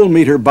the fuel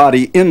meter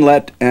body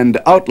inlet and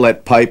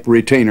outlet pipe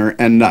retainer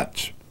and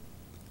nuts.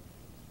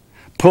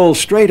 Pull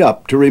straight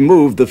up to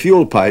remove the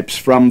fuel pipes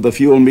from the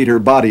fuel meter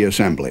body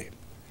assembly.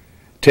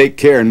 Take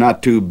care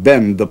not to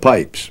bend the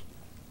pipes.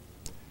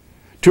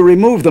 To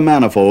remove the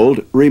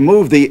manifold,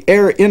 remove the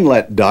air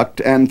inlet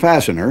duct and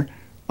fastener,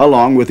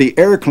 along with the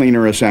air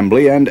cleaner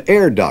assembly and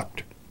air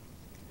duct.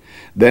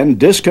 Then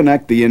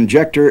disconnect the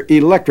injector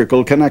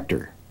electrical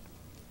connector.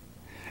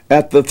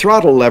 At the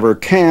throttle lever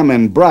cam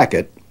and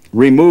bracket,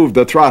 remove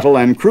the throttle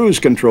and cruise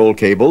control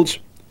cables,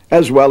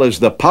 as well as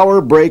the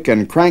power brake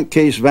and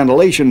crankcase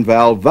ventilation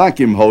valve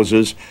vacuum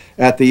hoses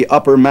at the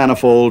upper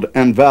manifold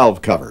and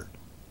valve cover.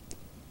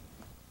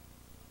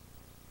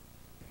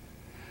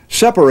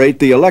 Separate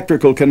the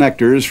electrical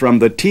connectors from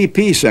the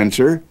TP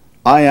sensor,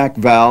 IAC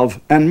valve,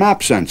 and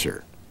map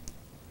sensor.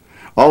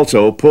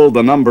 Also, pull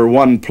the number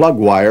 1 plug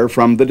wire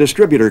from the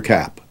distributor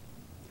cap.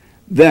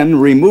 Then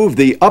remove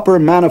the upper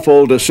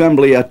manifold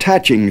assembly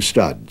attaching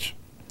studs.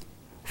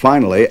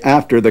 Finally,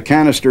 after the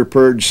canister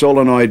purge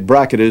solenoid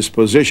bracket is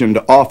positioned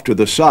off to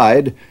the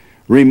side,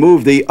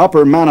 remove the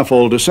upper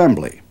manifold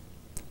assembly.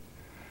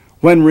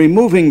 When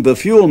removing the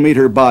fuel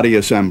meter body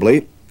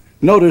assembly,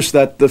 notice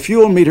that the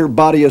fuel meter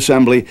body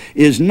assembly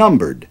is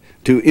numbered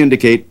to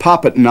indicate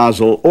poppet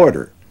nozzle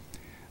order.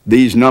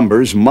 These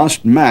numbers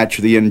must match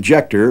the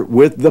injector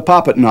with the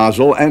poppet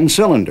nozzle and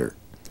cylinder.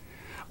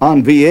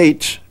 On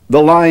V8s,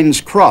 the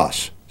lines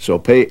cross, so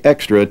pay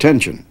extra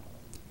attention.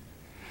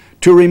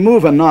 To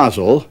remove a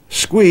nozzle,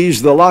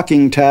 squeeze the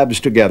locking tabs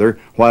together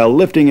while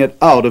lifting it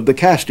out of the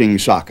casting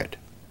socket.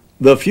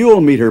 The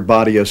fuel meter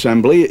body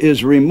assembly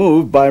is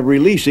removed by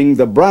releasing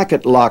the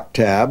bracket lock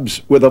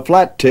tabs with a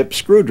flat tip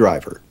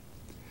screwdriver.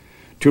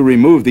 To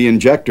remove the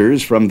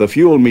injectors from the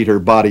fuel meter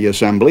body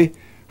assembly,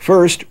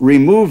 first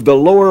remove the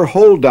lower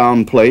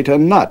hold-down plate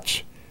and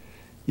nuts.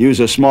 Use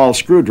a small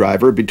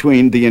screwdriver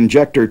between the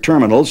injector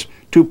terminals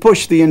to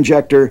push the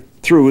injector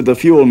through the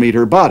fuel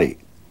meter body.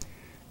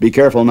 Be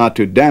careful not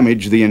to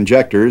damage the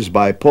injectors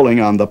by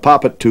pulling on the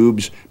poppet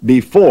tubes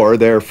before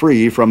they're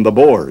free from the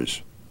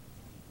bores.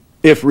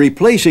 If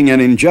replacing an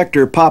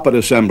injector poppet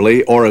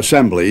assembly or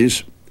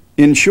assemblies,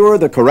 ensure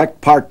the correct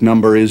part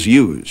number is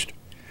used.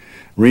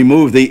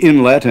 Remove the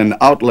inlet and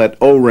outlet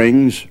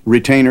O-rings,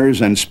 retainers,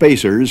 and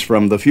spacers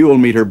from the fuel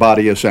meter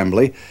body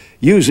assembly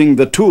using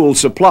the tool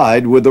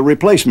supplied with the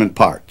replacement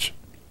parts.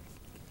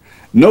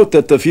 Note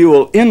that the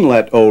fuel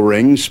inlet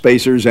O-rings,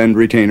 spacers, and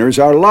retainers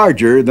are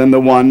larger than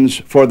the ones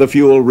for the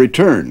fuel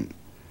return.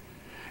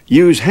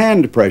 Use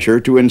hand pressure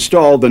to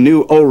install the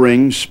new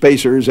O-rings,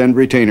 spacers, and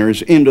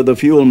retainers into the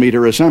fuel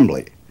meter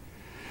assembly.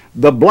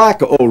 The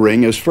black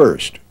O-ring is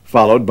first,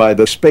 followed by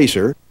the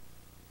spacer,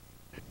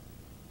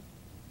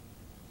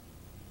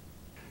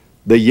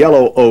 the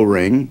yellow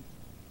O-ring,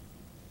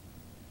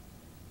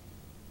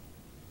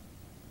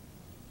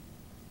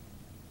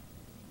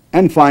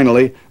 and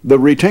finally the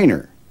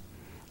retainer.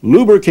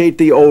 Lubricate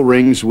the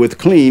O-rings with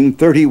clean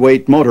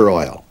 30-weight motor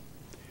oil.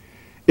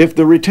 If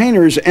the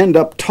retainers end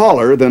up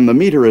taller than the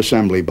meter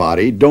assembly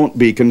body, don't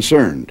be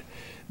concerned.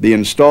 The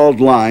installed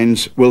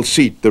lines will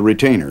seat the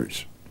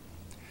retainers.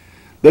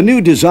 The new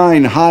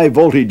design high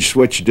voltage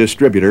switch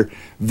distributor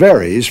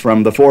varies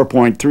from the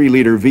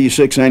 4.3-liter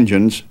V6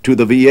 engines to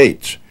the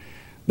V8s.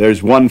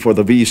 There's one for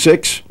the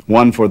V6,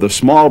 one for the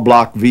small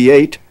block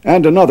V8,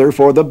 and another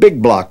for the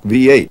big block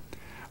V8.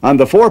 On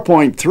the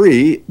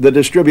 4.3, the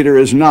distributor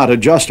is not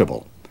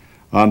adjustable.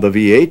 On the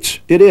V8s,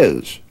 it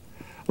is.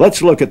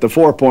 Let's look at the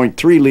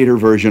 4.3-liter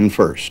version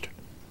first.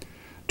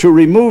 To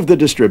remove the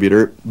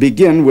distributor,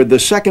 begin with the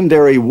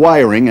secondary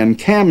wiring and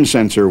cam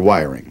sensor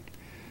wiring.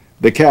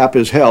 The cap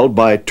is held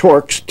by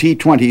Torx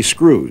T20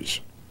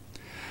 screws.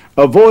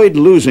 Avoid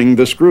losing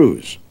the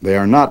screws. They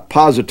are not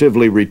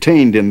positively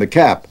retained in the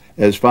cap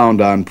as found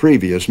on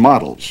previous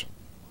models.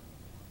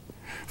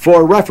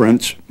 For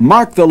reference,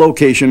 mark the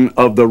location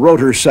of the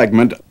rotor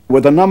segment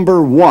with a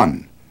number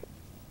 1.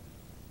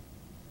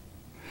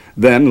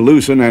 Then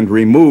loosen and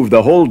remove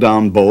the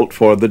hold-down bolt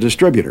for the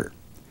distributor.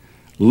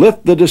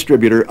 Lift the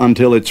distributor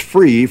until it's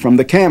free from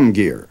the cam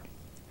gear.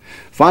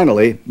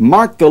 Finally,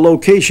 mark the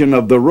location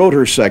of the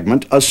rotor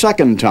segment a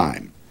second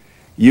time.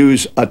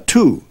 Use a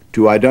 2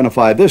 to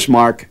identify this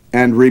mark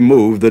and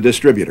remove the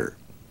distributor.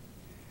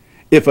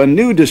 If a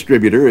new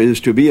distributor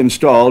is to be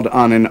installed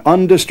on an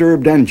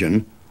undisturbed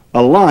engine,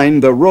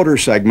 align the rotor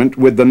segment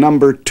with the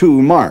number 2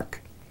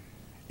 mark.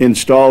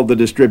 Install the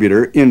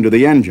distributor into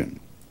the engine.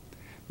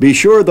 Be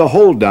sure the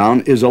hold-down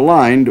is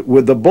aligned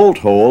with the bolt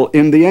hole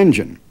in the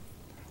engine.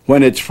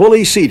 When it's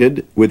fully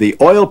seated with the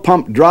oil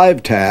pump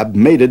drive tab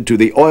mated to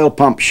the oil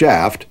pump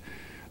shaft,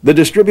 the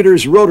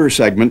distributor's rotor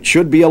segment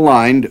should be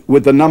aligned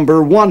with the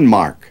number 1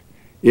 mark.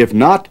 If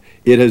not,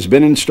 it has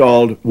been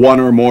installed one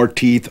or more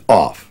teeth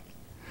off.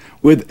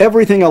 With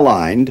everything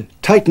aligned,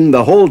 tighten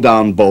the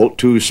hold-down bolt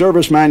to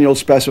service manual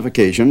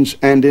specifications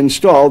and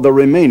install the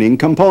remaining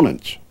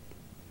components.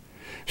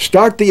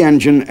 Start the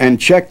engine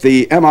and check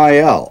the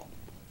MIL.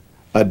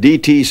 A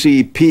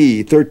DTC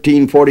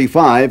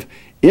P1345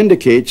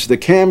 indicates the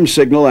cam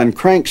signal and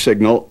crank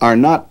signal are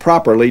not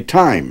properly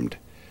timed.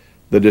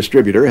 The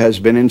distributor has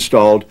been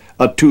installed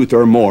a tooth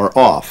or more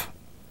off.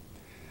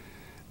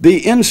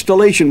 The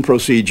installation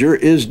procedure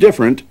is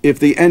different if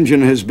the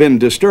engine has been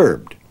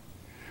disturbed.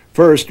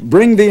 First,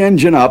 bring the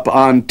engine up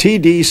on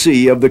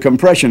TDC of the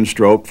compression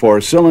stroke for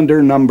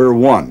cylinder number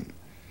 1.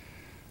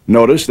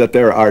 Notice that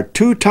there are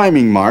 2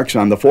 timing marks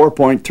on the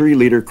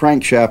 4.3-liter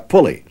crankshaft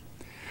pulley.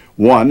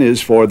 One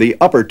is for the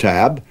upper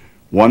tab,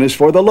 one is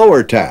for the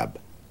lower tab.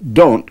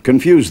 Don't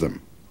confuse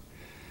them.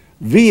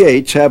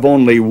 V8s have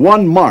only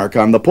 1 mark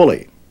on the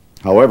pulley.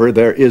 However,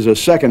 there is a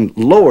second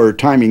lower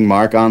timing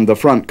mark on the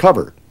front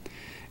cover.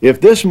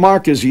 If this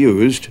mark is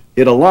used,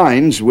 it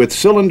aligns with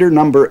cylinder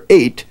number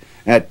 8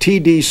 at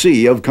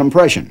TDC of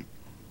compression.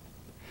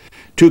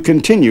 To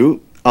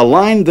continue,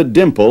 align the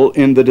dimple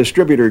in the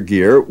distributor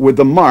gear with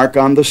the mark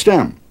on the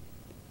stem.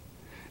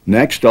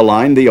 Next,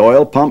 align the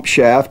oil pump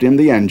shaft in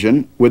the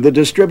engine with the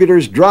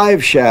distributor's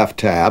drive shaft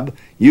tab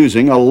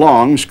using a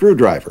long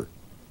screwdriver.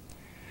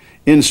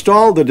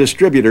 Install the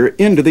distributor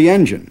into the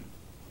engine.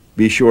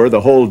 Be sure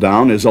the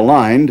hold-down is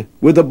aligned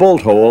with the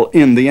bolt hole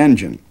in the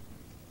engine.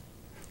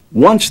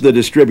 Once the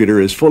distributor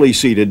is fully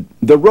seated,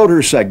 the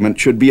rotor segment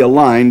should be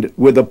aligned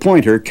with a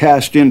pointer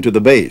cast into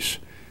the base.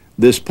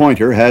 This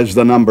pointer has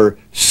the number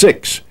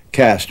 6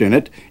 cast in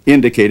it,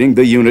 indicating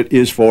the unit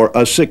is for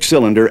a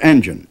 6-cylinder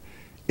engine.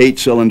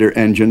 8-cylinder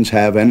engines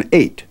have an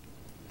 8.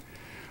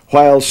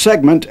 While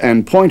segment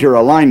and pointer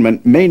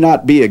alignment may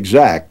not be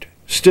exact,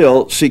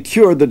 still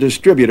secure the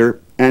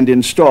distributor and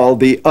install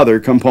the other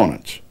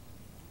components.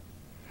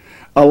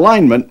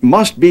 Alignment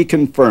must be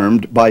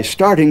confirmed by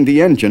starting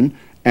the engine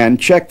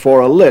and check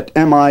for a lit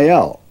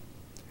MIL.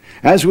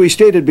 As we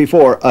stated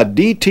before, a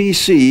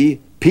DTC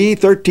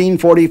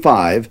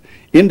P1345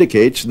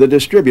 indicates the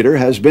distributor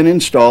has been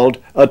installed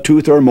a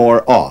tooth or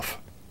more off.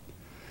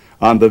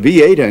 On the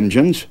V8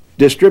 engines,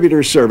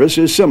 distributor service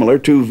is similar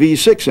to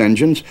V6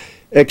 engines,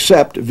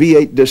 except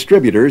V8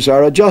 distributors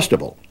are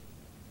adjustable.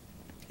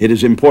 It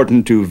is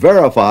important to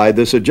verify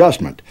this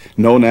adjustment,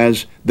 known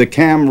as the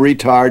cam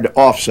retard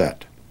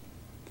offset.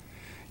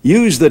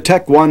 Use the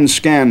Tech 1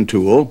 scan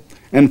tool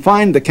and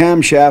find the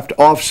camshaft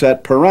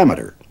offset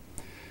parameter.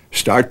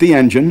 Start the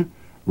engine,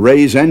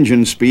 raise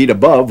engine speed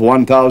above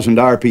 1000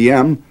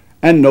 RPM,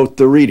 and note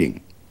the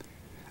reading.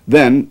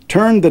 Then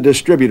turn the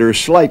distributor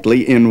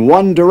slightly in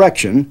one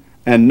direction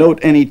and note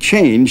any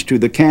change to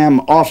the cam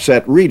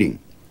offset reading.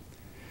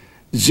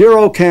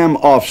 Zero cam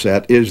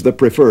offset is the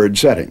preferred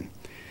setting.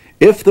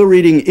 If the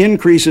reading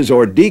increases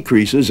or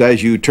decreases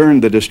as you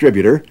turn the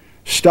distributor,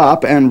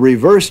 stop and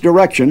reverse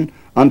direction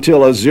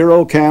until a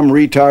zero cam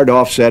retard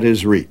offset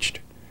is reached.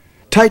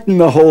 Tighten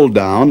the hold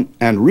down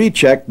and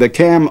recheck the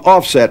cam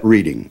offset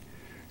reading.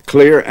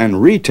 Clear and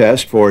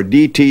retest for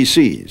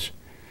DTCs.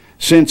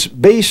 Since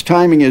base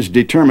timing is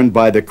determined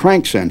by the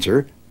crank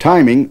sensor,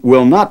 timing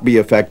will not be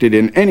affected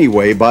in any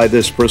way by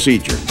this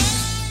procedure.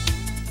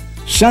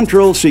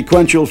 Central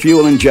sequential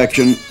fuel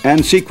injection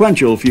and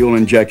sequential fuel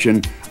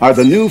injection are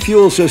the new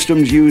fuel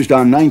systems used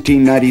on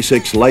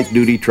 1996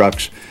 light-duty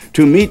trucks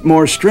to meet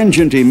more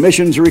stringent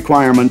emissions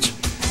requirements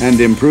and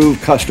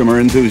improve customer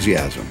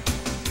enthusiasm.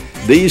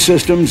 These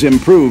systems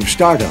improve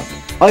startup,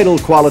 idle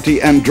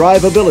quality, and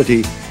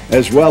drivability,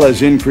 as well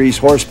as increase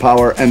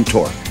horsepower and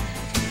torque.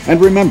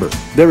 And remember,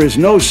 there is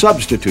no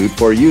substitute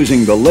for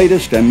using the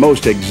latest and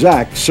most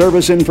exact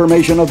service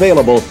information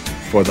available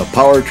for the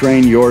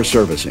powertrain you're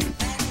servicing.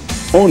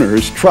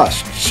 Owners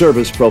trust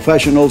service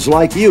professionals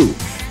like you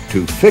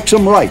to fix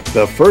them right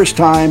the first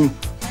time,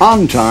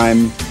 on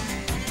time,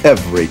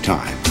 every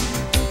time.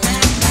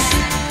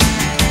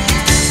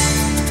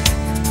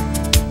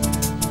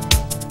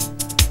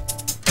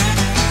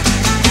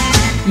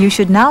 You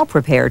should now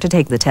prepare to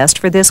take the test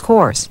for this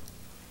course.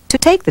 To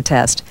take the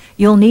test,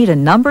 you'll need a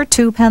number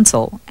 2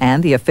 pencil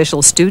and the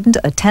official student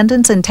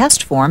attendance and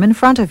test form in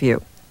front of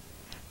you.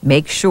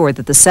 Make sure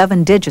that the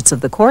 7 digits of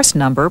the course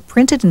number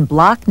printed in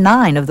block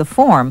 9 of the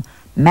form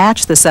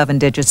match the 7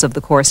 digits of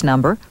the course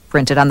number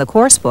printed on the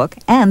course book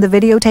and the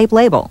videotape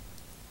label.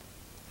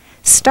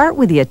 Start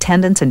with the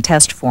attendance and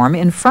test form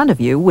in front of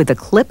you with a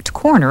clipped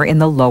corner in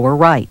the lower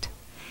right.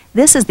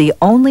 This is the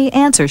only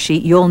answer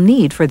sheet you'll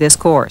need for this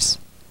course.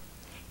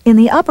 In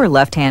the upper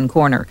left-hand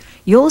corner,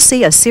 you'll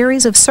see a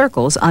series of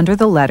circles under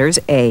the letters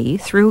A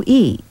through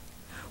E.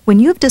 When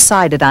you've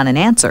decided on an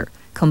answer,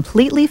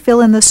 completely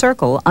fill in the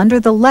circle under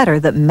the letter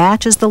that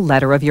matches the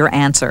letter of your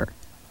answer.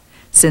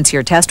 Since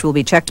your test will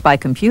be checked by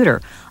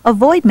computer,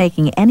 avoid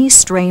making any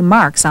stray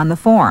marks on the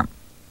form.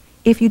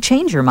 If you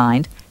change your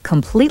mind,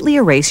 completely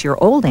erase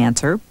your old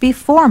answer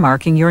before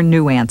marking your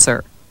new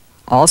answer.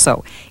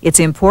 Also, it's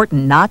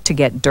important not to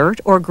get dirt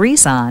or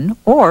grease on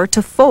or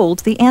to fold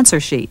the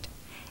answer sheet.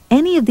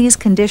 Any of these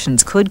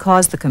conditions could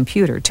cause the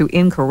computer to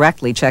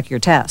incorrectly check your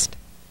test.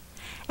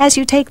 As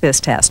you take this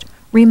test,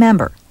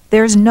 remember,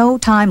 there's no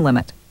time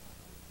limit.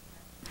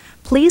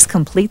 Please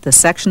complete the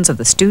sections of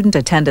the student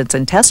attendance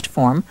and test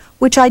form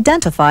which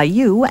identify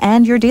you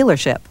and your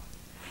dealership.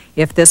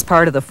 If this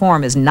part of the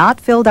form is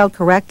not filled out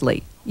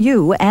correctly,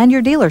 you and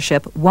your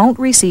dealership won't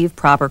receive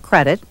proper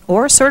credit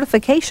or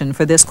certification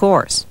for this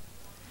course.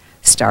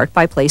 Start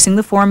by placing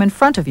the form in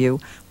front of you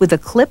with a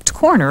clipped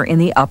corner in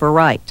the upper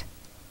right.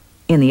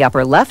 In the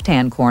upper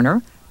left-hand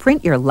corner,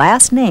 print your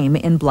last name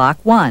in block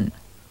 1.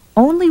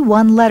 Only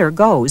one letter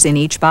goes in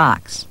each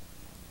box.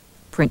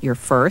 Print your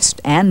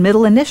first and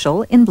middle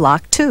initial in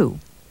block 2.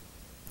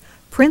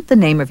 Print the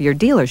name of your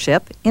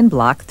dealership in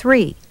block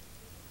 3.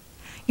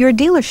 Your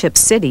dealership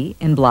city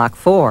in block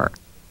 4.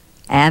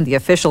 And the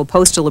official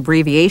postal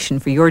abbreviation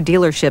for your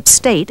dealership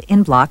state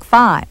in block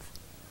 5.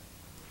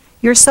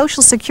 Your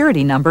social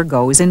security number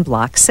goes in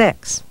block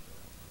 6.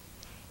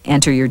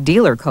 Enter your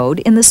dealer code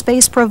in the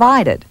space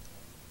provided.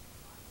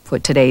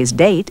 Put today's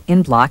date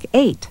in block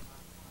 8.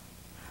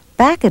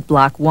 Back at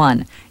block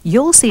 1,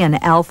 you'll see an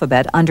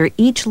alphabet under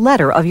each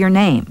letter of your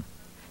name.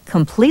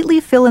 Completely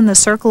fill in the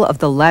circle of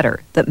the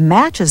letter that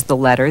matches the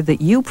letter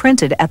that you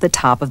printed at the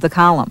top of the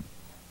column.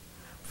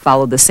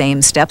 Follow the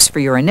same steps for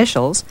your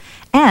initials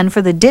and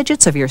for the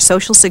digits of your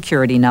social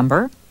security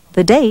number,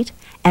 the date,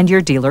 and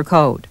your dealer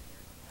code.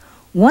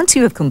 Once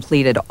you have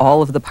completed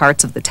all of the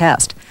parts of the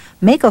test,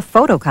 make a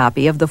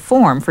photocopy of the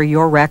form for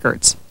your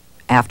records.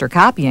 After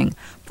copying,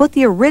 put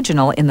the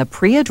original in the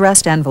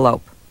pre-addressed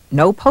envelope.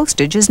 No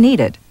postage is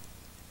needed.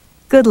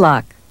 Good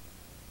luck!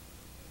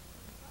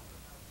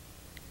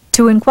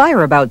 To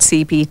inquire about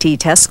CPT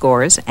test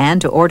scores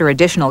and to order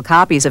additional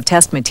copies of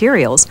test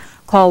materials,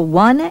 call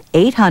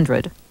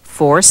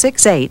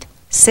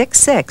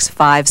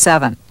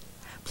 1-800-468-6657.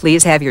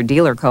 Please have your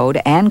dealer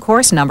code and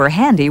course number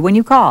handy when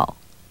you call.